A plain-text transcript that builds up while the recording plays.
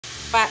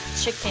fat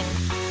chicken.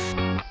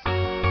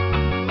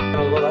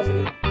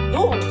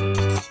 No!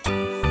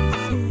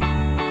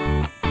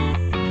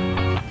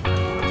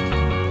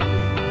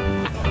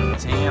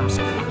 Damn,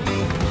 so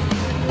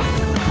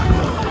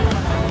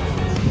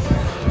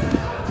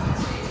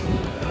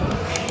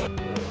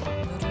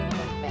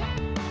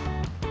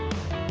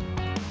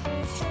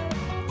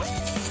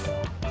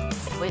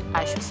Wait,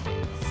 I should speak.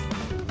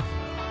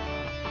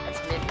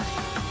 It's midnight.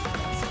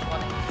 It's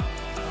morning.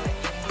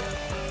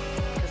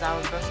 Because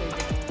our grocery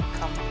didn't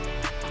come.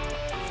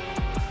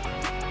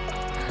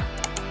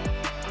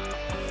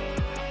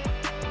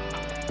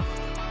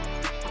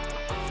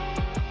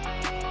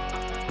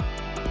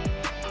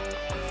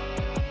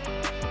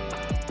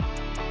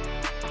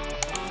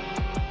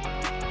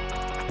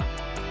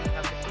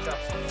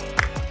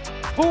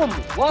 boom!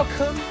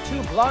 Welcome to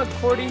vlog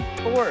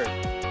 44.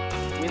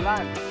 We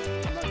live.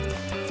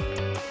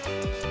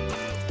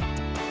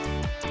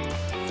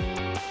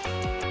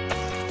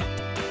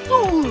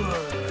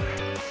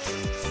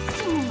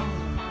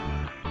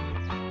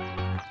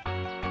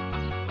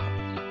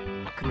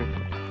 Come here.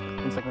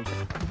 One second.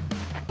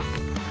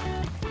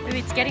 Maybe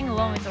it's getting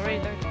long, it's already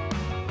dark.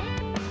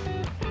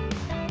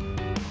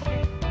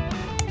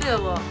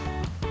 Still,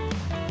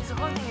 he's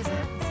holding his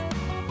hands.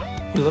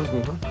 He loves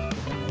me, huh?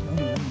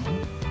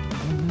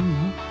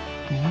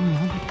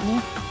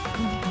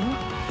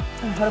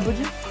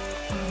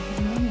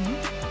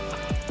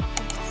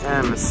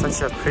 Damn, it's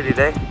such a pretty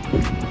day.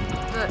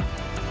 Good.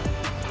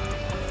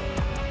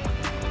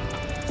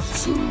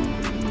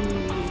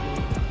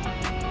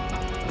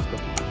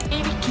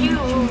 BBQ.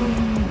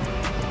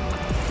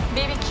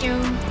 BBQ.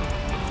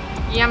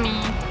 Yummy.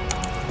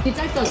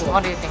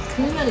 What do you think?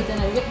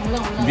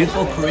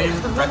 Beautiful Korean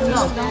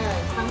breakfast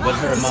with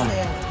her mom.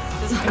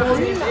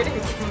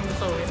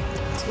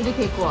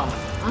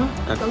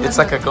 It's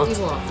like a goat.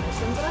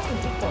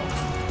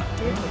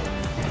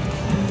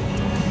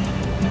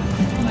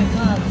 Oh my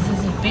god, this is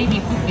a baby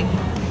pooping.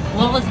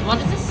 What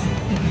is this?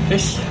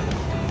 Fish.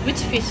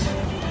 Which fish?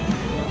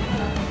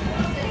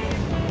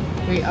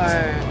 We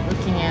are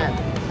looking at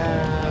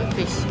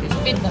fish. We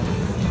feed them.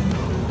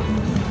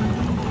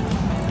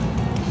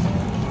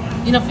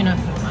 Enough. I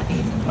think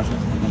it's enough.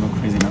 I'm going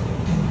crazy now.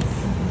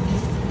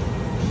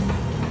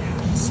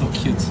 So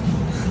cute.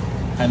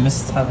 I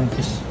missed having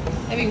fish.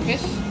 Having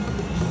fish?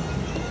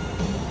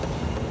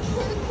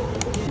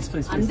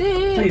 Please. 안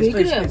돼. Please. 왜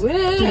그래?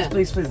 왜?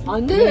 Please.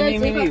 안 돼.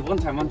 Me. One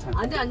time. 안 돼.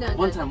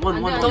 One time.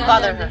 Don't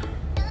bother her.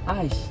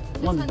 Aish.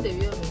 One. 산대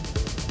위험해.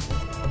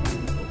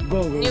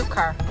 Go. New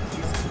car.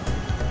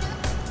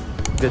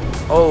 Good.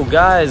 Oh,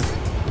 guys.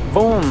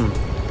 Boom.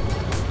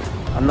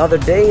 Another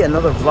day,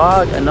 another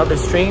vlog, another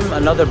stream,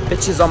 another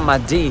bitches on my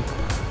D.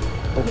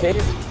 Okay?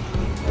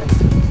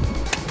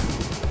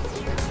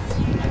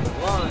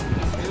 1,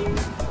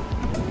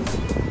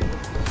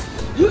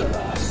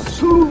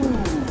 2.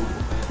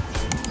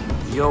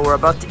 Yo, we're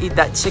about to eat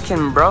that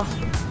chicken, bro.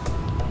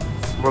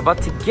 We're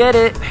about to get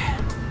it.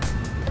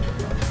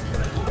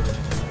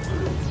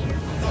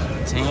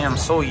 Damn,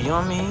 so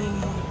yummy.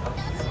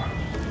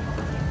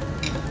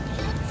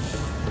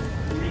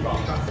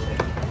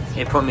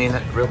 Hey, put me in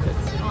it real quick.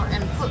 Oh,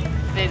 and put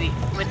baby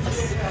with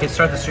this. Okay,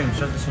 start the stream.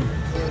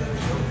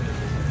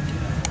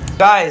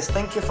 Guys,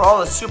 thank you for all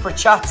the super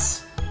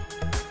chats.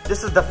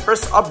 This is the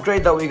first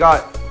upgrade that we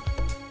got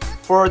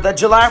for the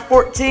July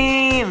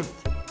 14th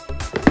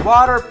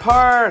water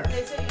park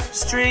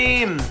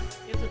stream.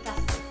 You have to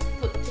test it.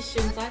 Put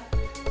tissue inside. Do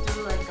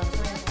like a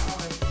 24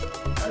 hours.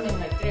 I mean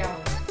like 3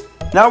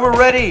 hours. Now we're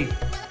ready.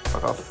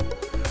 Fuck off.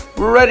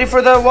 We're ready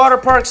for the water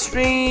park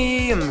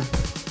stream.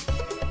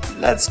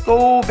 Let's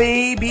go,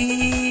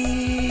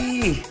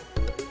 baby.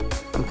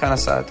 I'm kind of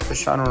sad.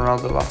 Cristiano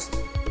Ronaldo lost.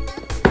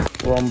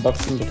 We're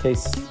unboxing the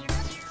case.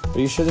 Are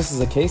you sure this is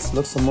a case?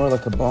 Looks more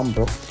like a bomb,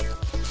 bro.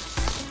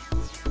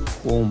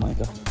 Oh my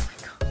god.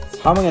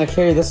 How am I gonna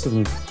carry this with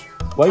me?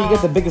 Why you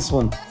get the biggest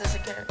one? There's a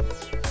carrot.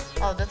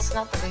 Oh, that's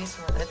not the biggest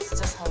one. It's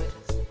just how it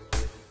is.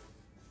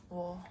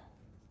 Whoa.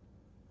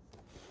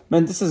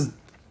 Man, this is...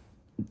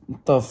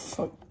 What the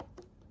fuck?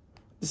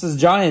 This is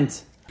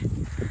giant.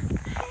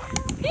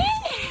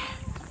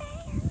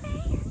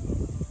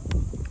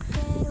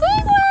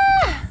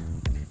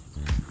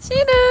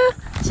 Siuuu.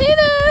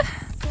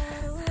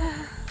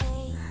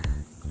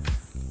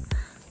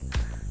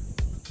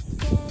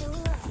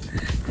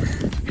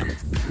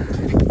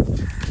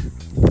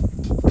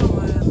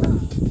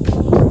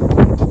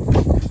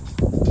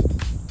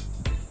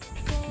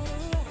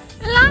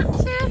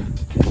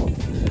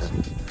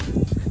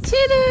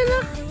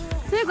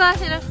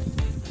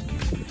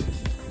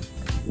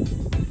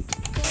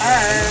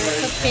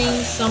 Cooking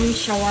some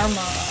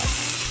shawarma.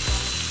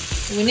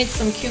 We need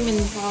some cumin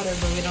powder,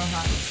 but we don't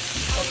have it.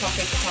 Or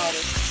paprika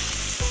powder.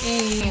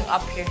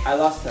 Up here. I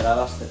lost it.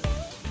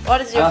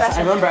 What is your fashion?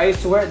 I remember I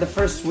used to wear it the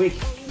first week.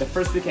 The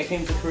first week I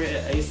came to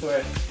Korea, I used to wear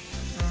it.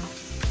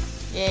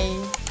 Yay.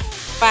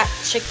 Fat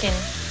chicken.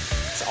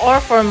 It's all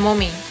for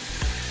mommy.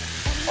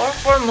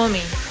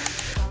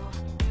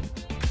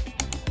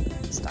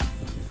 Stop.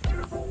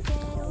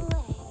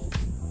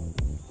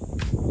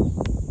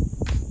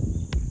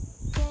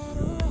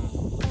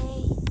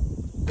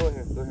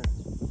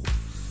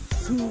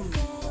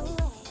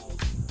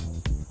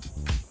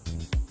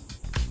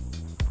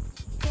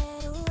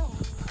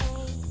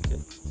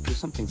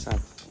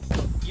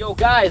 Yo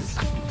guys,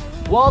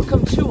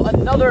 welcome to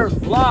another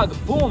vlog.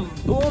 Boom,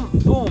 boom,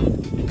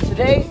 boom.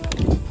 Today,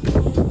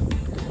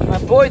 my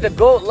boy the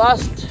GOAT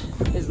lost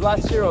his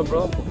last hero,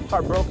 bro.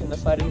 Heartbroken,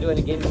 that's why I didn't do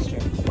any gaming stream.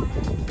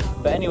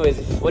 But anyways,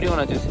 what do you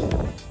want to do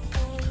today?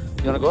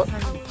 You want to go up?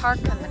 Park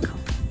and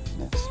come.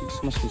 Yeah, so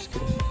much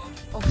scary.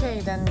 Okay,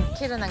 then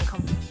kill and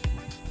come.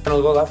 And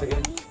we'll go laugh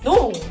again.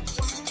 No!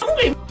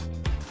 hungry!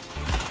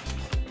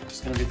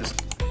 It's gonna be this.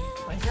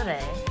 왜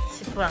저래?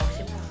 10%랑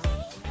 10%.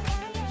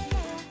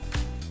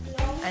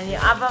 아니,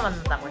 아빠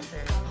만난다고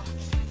했어요.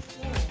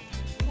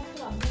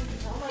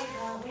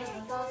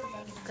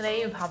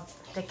 그래, 이미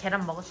내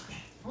계란 먹었어.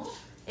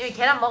 이미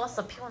계란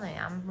먹었어. 피곤해.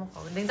 안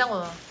먹어. 냉장고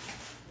넣어.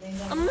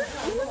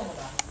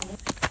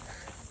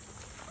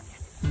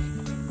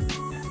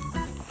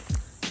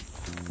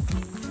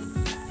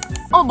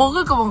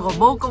 먹을 거 먹어.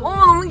 먹을 거.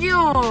 어머, 너무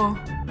귀여워.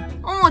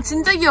 어머,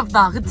 진짜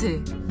귀엽다.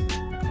 그치?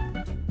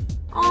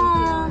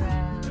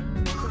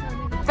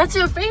 That's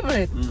your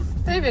favorite.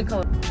 Favorite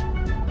color.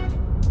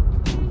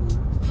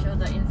 Show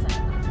the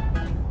inside.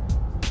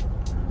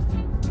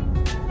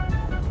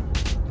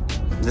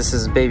 This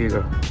is baby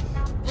girl.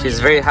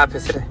 She's very happy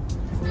today.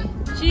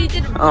 She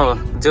did it. Oh,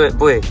 do it,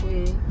 boy.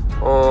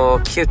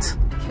 Oh, cute.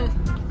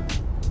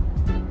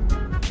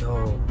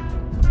 Yo.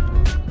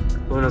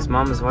 Luna's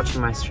mom is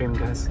watching my stream,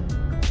 guys.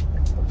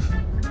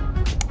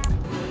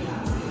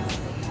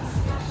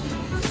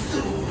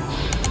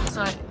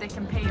 So they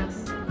can pay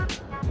us.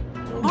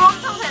 물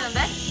엄청 새는데?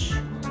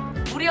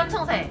 물이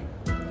엄청 새.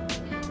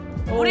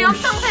 물이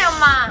엄청 새,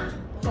 엄마.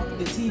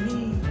 The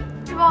TV.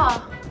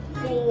 이봐.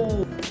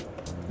 Oh.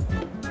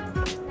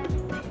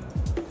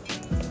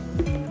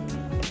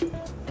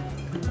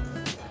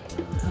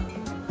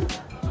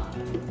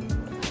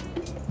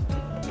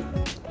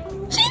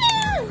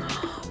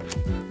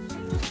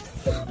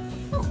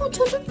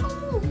 젖었다.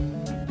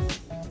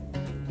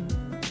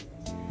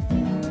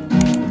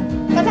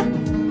 가자.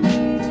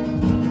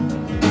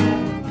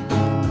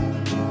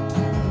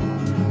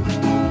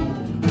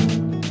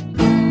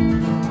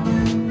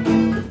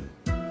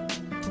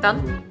 Done?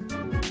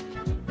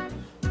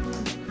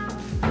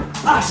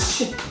 Ah,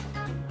 shit!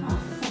 Oh,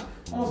 fuck.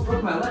 Almost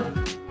broke my leg.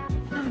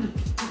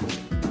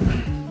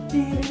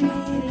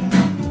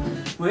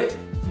 Wait.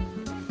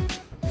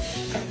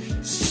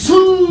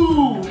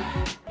 Siuuu!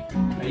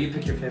 Now you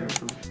pick your favorite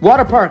food.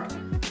 Water park.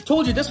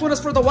 Told you, this one is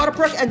for the water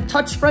park and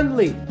touch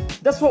friendly.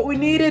 That's what we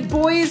needed,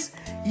 boys.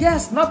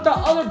 Yes, not the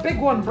other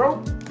big one,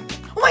 bro.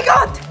 Oh my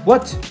god!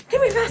 What?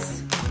 Give me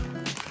fast.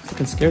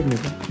 Fucking scared me,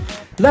 bro.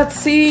 Let's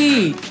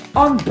see.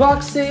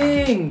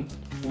 Unboxing.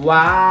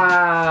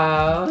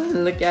 Wow.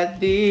 Look at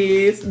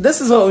these.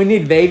 This is what we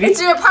need, baby. It's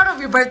a part of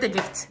your birthday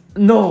gift.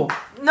 No.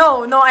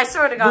 No, I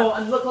swear to God. No,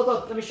 and look.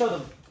 Let me show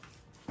them.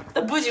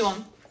 The bougie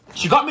one.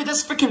 She got me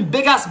this freaking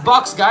big ass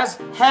box, guys.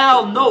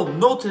 Hell no.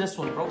 No to this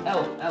one, bro.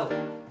 L.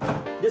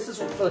 This is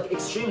for like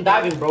extreme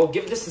diving, bro.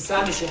 Give this to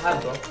Sammy Shihab,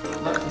 bro.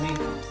 Not to me.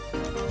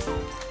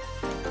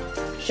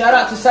 Shout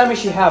out to Sammy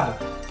Shihab.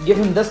 Give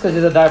him this because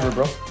he's a diver,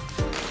 bro.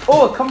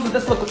 Oh, it comes with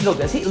this. Look,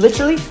 is he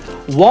literally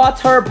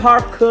water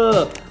park?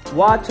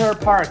 Water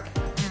park.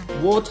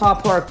 Water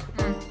park.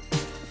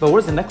 But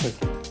where's the necklace?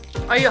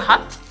 Are you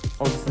hot?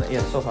 Oh, this is,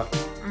 yeah, so hot.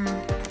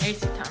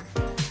 AC time.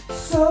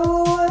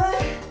 So.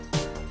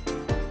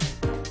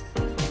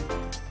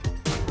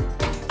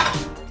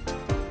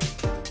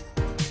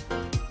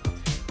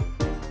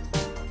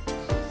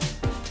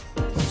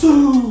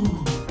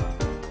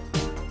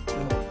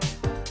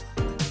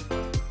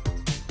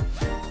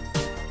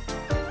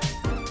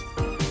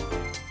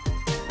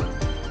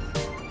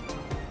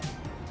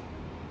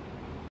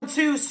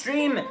 To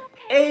stream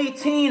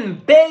 18,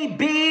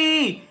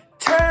 baby,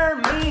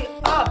 turn me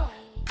up.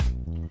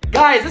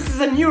 Guys, this is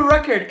a new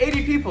record,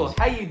 80 people.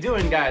 How you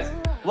doing, guys?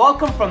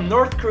 Welcome from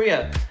North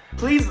Korea.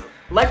 Please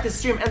like the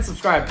stream and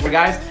subscribe,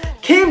 guys.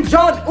 Kim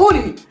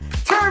Jong-un,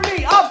 turn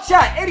me up,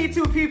 chat,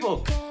 82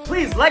 people.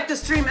 Please like the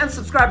stream and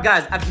subscribe,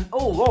 guys.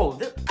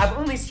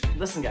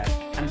 Listen, guys,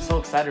 I'm so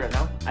excited right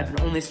now. I've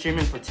been only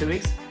streaming for 2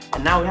 weeks,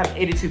 and now we have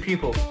 82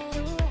 people.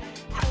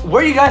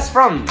 Where are you guys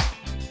from?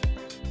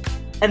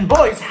 And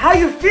boys, how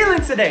you feeling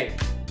today?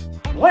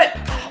 What?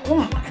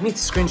 Oh, I need to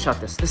screenshot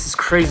this. This is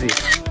crazy.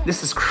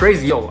 This is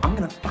crazy, yo. I'm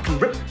gonna fucking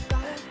rip.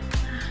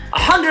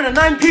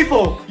 109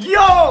 people.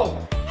 Yo,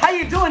 how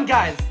you doing,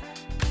 guys?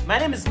 My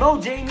name is Mo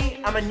Jamie.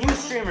 I'm a new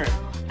streamer.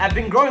 I've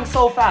been growing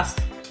so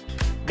fast.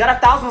 Got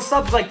 1,000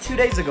 subs like 2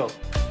 days ago.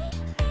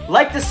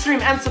 Like the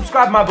stream and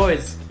subscribe, my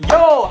boys.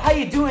 Yo, how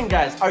you doing,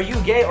 guys? Are you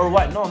gay or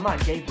what? No, I'm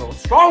not gay, bro.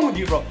 What's wrong with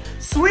you, bro?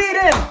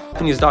 Sweden!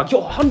 His dog. Yo,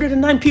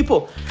 109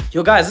 people.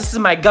 Yo, guys, this is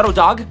my ghetto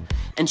dog.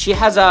 And she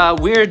has a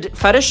weird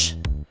fetish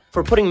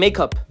for putting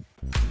makeup.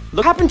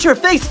 Look what happened to your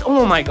face.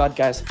 Oh my god,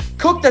 guys.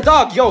 Cook the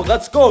dog. Yo,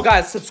 let's go,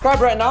 guys.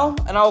 Subscribe right now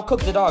and I will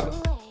cook the dog.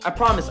 I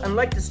promise. And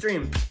like the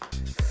stream.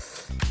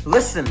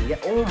 Listen. Yeah.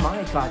 Oh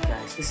my god,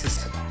 guys. This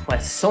is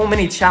like so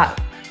many chat.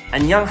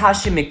 And Young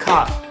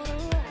Hashimika.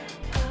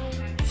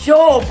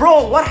 Yo,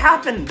 bro, what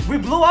happened? We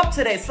blew up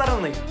today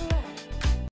suddenly.